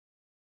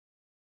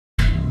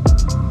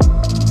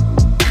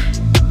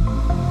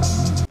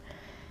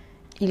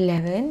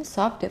11.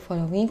 Solve the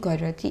following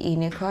quadratic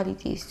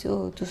inequalities.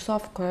 So to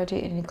solve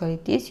quadratic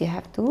inequalities, you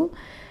have to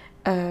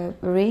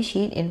arrange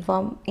it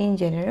in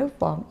general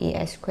form: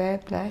 ax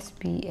squared plus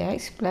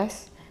bx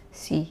plus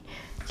c.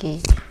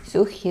 Okay,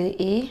 so here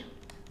a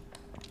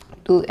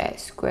 2x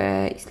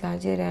squared is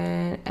larger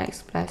than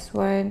x plus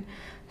 1.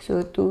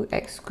 So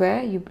 2x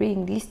squared, you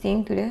bring this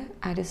thing to the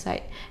other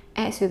side.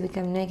 X will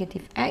become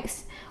negative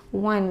x,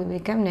 1 will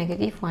become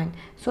negative 1.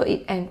 So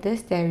it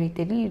enters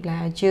directly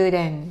larger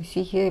than. You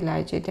see here,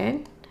 larger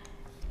than.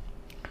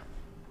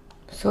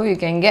 So you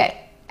can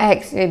get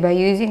x by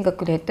using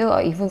calculator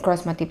or even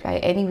cross multiply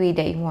any way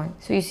that you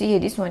want. So you see here,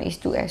 this one is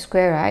 2x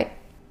squared, right?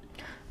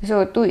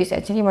 So 2 is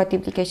actually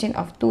multiplication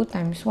of 2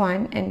 times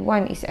 1, and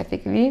 1 is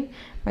actually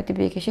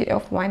multiplication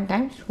of 1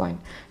 times 1.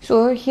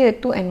 So here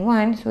 2 and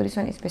 1, so this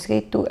one is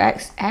basically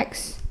 2x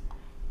x.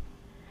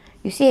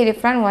 You see the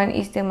front one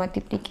is the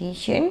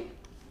multiplication,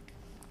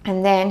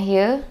 and then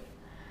here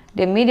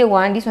the middle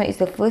one, this one is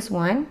the first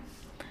one,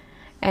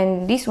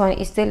 and this one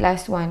is the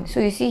last one.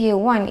 So you see here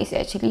 1 is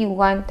actually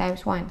 1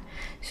 times 1.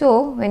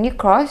 So when you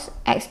cross,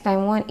 x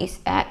times 1 is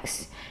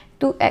x,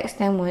 2x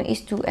times 1 is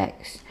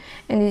 2x.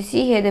 And you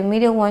see here the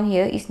middle one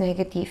here is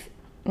negative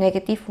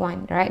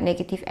 1, right?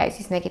 Negative x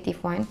is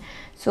negative 1.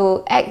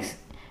 So x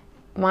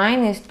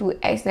minus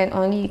 2x, then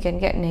only you can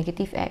get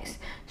negative x.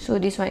 So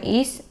this one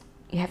is,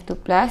 you have to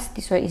plus,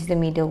 this one is the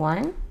middle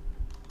one.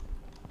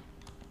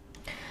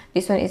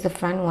 This one is the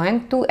front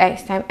one.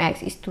 2x times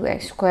x is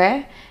 2x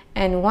squared.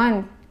 And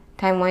 1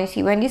 times 1, you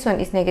see when this one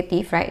is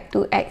negative, right?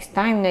 2x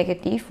times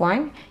negative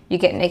 1, you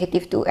get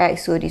negative 2x.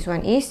 So this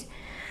one is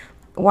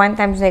 1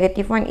 times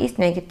negative 1 is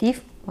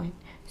negative 1.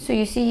 So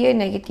you see here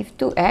negative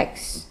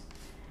 2x,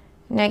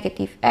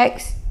 negative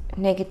x,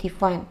 negative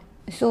 1.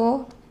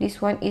 So this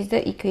one is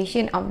the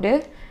equation of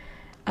the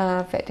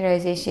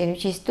factorization,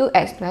 which is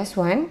 2x plus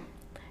 1.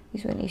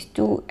 This one is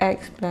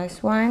 2x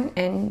plus 1,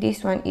 and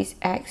this one is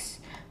x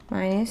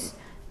minus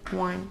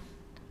 1.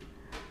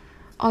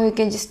 Or you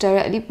can just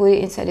directly put it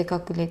inside the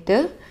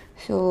calculator.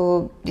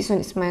 So this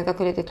one is my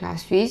calculator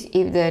class fees.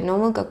 If the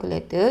normal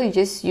calculator, you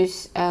just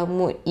use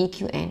mode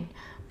EQN.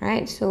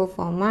 Right, so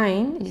for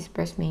mine, just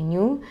press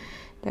menu.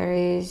 There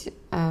is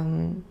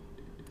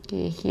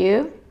okay,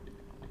 here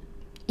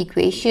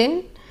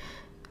equation.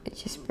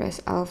 Just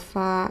press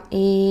alpha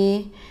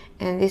a,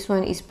 and this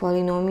one is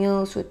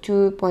polynomial. So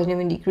 2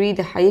 polynomial degree.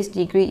 The highest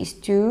degree is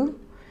 2.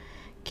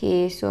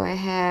 Okay, so I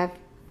have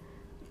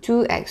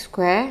 2x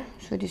squared.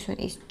 So this one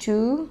is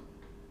 2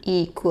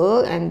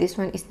 equal, and this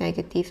one is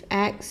negative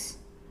x,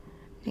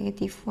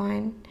 negative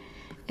 1.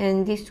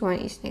 And this one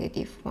is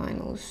negative 1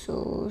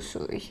 also.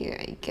 So here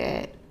I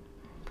get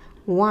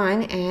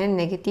 1 and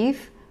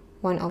negative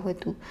 1 over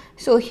 2.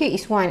 So here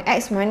is 1,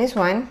 x minus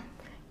 1.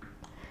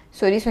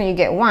 So this one you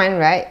get 1,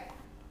 right?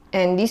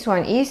 And this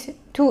one is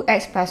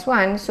 2x plus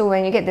 1. So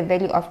when you get the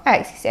value of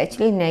x, it's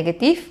actually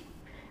negative.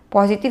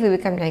 Positive will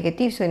become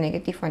negative, so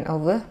negative 1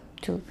 over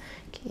 2.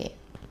 Okay.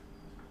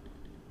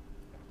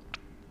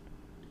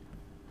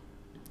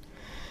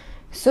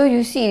 So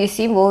you see the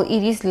symbol,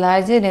 it is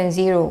larger than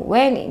 0.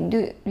 When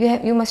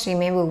you must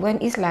remember,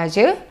 when it's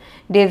larger,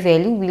 the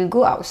value will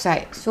go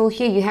outside. So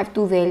here you have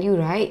two value,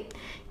 right?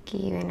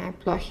 Okay, when I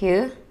plot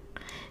here,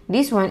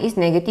 this one is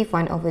negative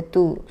 1 over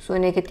 2. So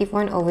negative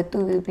 1 over 2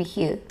 will be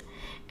here.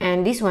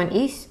 And this one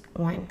is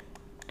 1.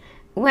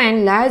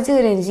 When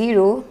larger than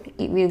 0,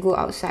 it will go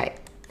outside.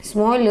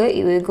 Smaller,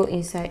 it will go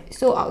inside.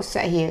 So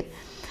outside here,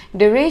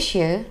 the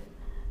ratio,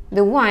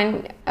 the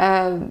one,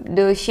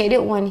 the shaded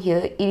one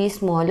here, it is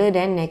smaller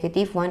than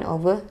negative 1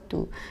 over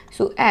 2.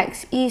 So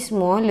x is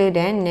smaller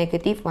than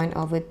negative 1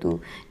 over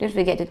 2. Don't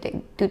forget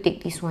to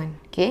take this one.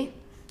 Okay.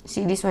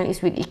 See, this one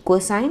is with equal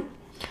sign.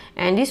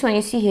 And this one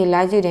you see here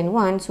larger than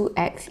 1. So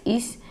x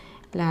is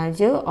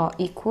larger or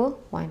equal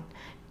 1.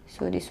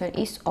 So this one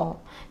is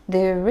all.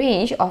 The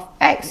range of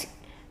x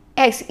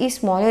is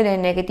smaller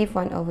than negative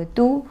 1 over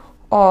 2,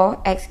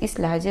 or x is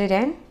larger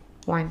than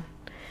 1.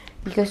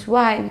 Because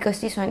why? Because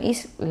this one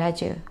is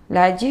larger.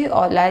 Larger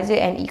or larger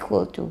and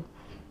equal to.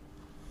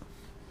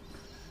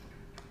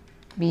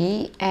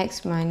 B,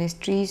 x minus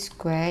 3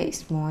 squared is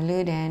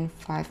smaller than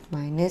 5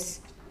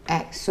 minus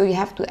x. So you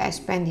have to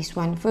expand this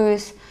one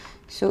first.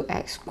 So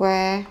x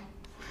squared,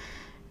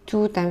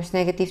 2 times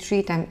negative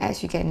 3 times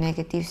x, you get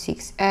negative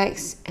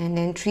 6x. And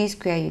then 3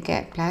 squared, you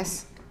get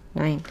plus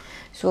 9.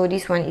 So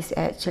this one is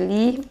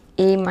actually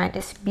a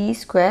minus b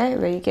squared,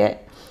 where you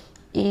get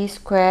a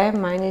squared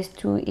minus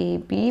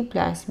 2ab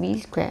plus b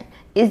squared.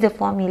 Is the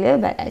formula,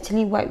 but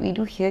actually what we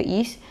do here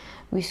is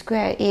we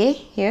square a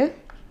here,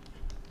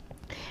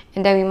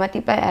 and then we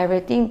multiply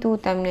everything. 2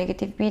 times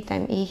negative b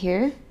times a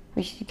here,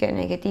 which you get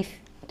negative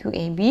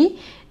 2ab,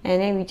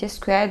 and then we just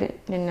square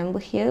the number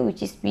here,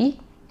 which is b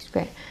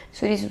squared.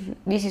 So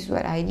this is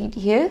what I did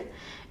here.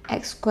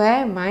 X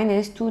squared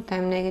minus 2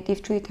 times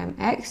negative 3 times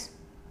x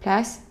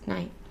plus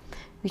 9,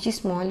 which is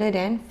smaller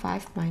than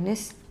 5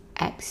 minus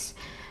x.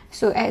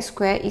 So x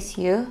squared is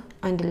here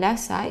on the left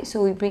side,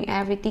 so we bring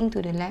everything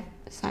to the left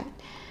side.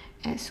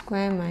 X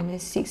squared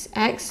minus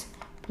 6x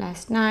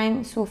plus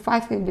 9. So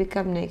 5 will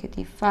become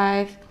negative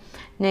 5.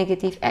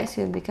 Negative x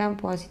will become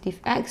positive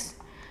x.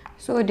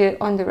 So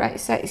on the right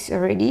side is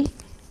already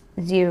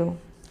 0.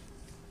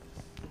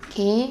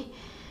 Okay,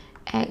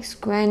 x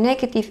squared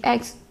negative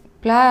x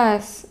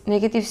plus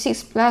negative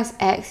 6 plus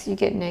x, you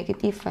get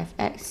negative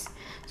 5x.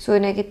 So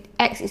negative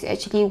x is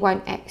actually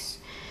 1x.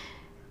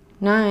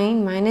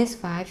 9 minus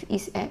 5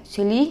 is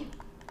actually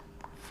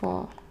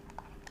 4.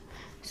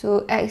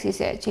 So x is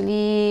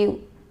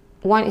actually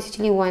 1 is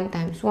actually 1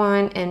 times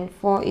 1 and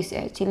 4 is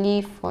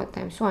actually 4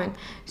 times 1.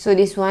 So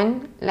this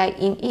one, like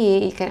in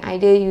A, you can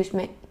either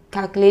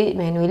calculate it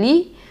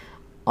manually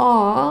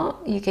or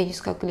you can use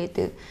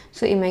calculator.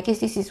 So in my case,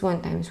 this is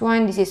 1 times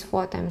 1, this is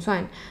 4 times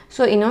 1.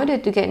 So in order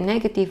to get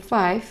negative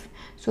 5,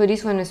 so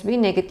this one must be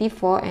negative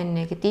 4 and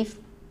negative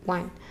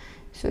 1.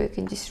 So you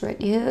can just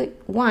write here,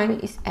 1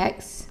 is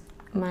x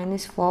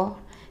minus 4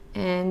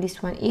 and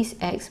this one is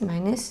x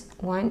minus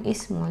 1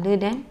 is smaller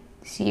than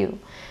 0.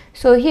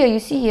 So here you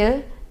see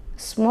here,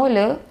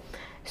 smaller.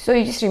 So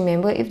you just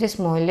remember, if the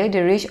smaller,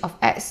 the range of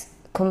x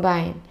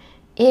combined.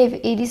 If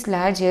it is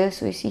larger,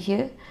 so you see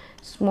here,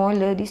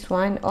 smaller, this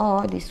one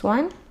or this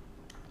one,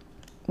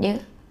 yeah,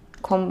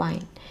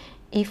 combine.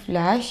 If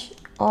large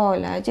or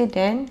larger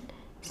than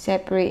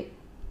separate.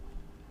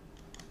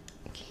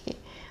 Okay.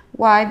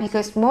 Why?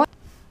 Because more.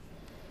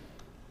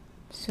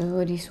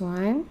 So this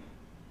one,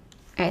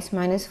 x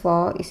minus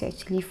 4 is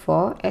actually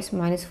 4. X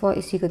minus 4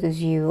 is equal to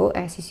 0.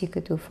 X is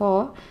equal to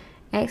 4.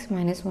 X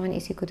minus 1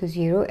 is equal to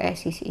 0.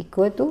 X is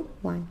equal to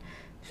 1.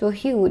 So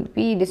here would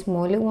be the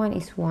smaller one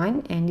is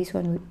 1 and this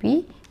one would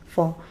be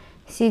 4.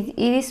 Since it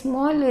is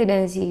smaller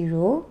than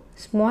 0,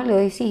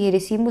 smaller, you see here the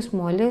symbol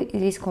smaller,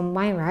 it is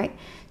combined, right?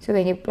 So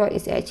when you plot,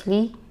 it's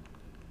actually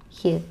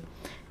here.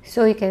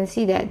 So you can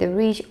see that the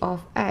range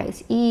of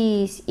x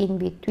is in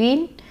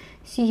between.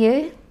 See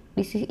here,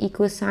 this is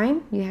equal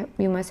sign.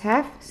 You must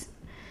have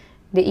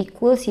the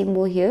equal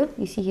symbol here.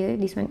 You see here,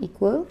 this one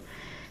equal.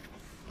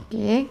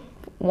 Okay,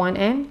 1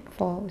 and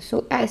 4.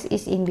 So x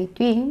is in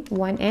between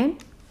 1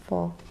 and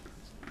 4.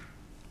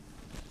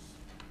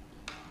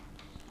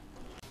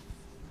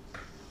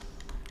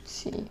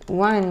 See,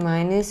 1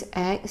 minus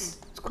x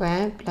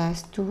squared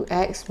plus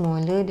 2x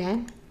smaller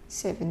than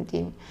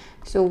 17.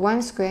 So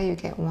 1 square you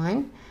get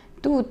 1.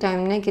 2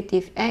 times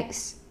negative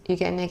x, you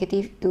get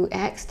negative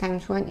 2x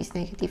times 1 is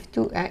negative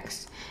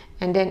 2x.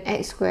 And then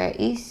x squared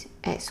is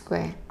x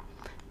squared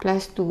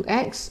plus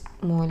 2x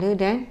smaller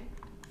than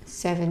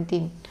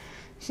 17.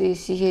 So you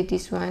see here,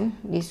 this one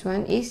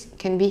is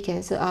can be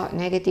cancelled out,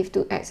 negative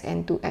 2x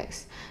and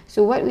 2x.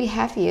 So what we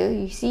have here,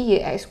 you see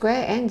here x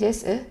squared and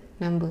just a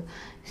number.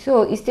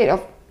 So instead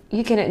of,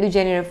 you cannot do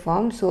general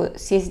form, so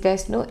since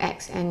there's no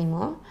x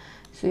anymore,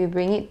 so you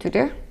bring it to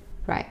the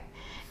right.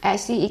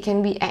 Actually it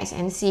can be x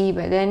and c,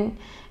 but then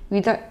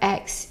without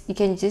x you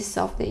can just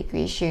solve the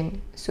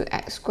equation. So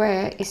x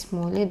squared is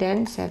smaller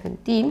than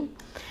 17.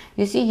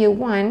 You see here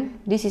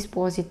 1, this is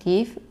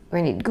positive.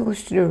 When it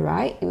goes to the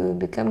right, it will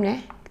become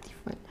negative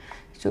 1.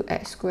 So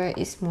x squared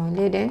is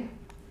smaller than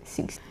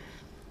 6.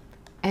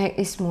 X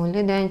is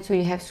smaller than, so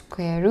you have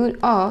square root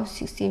of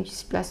 16, which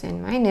is plus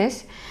and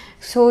minus.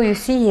 So you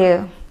see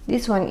here,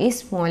 this one is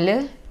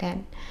smaller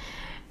than.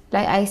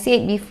 Like I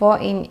said before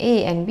in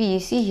A and B, you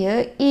see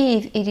here,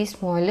 if it is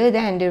smaller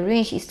than, the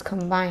range is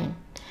combined.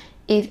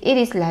 If it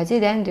is larger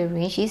than, the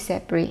range is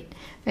separate.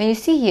 When you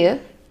see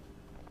here,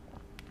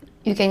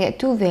 you can get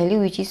two values,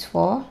 which is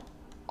 4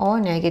 or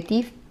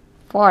negative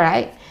 4,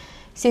 right?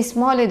 Say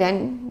smaller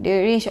than, the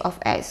range of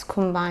x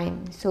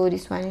combined. So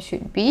this one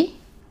should be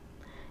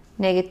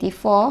negative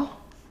 4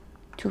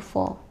 to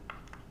 4.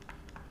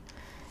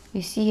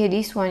 You see here,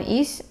 this one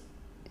is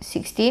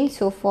 16,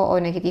 so 4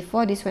 or negative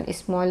 4, this one is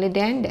smaller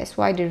than, that's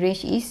why the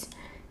range is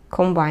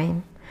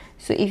combined.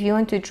 So if you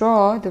want to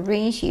draw the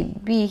range, it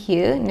would be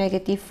here,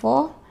 negative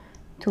 4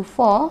 to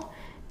 4.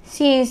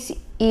 Since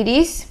it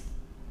is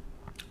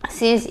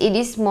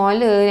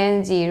smaller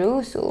than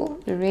 0, so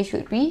the range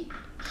would be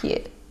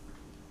here.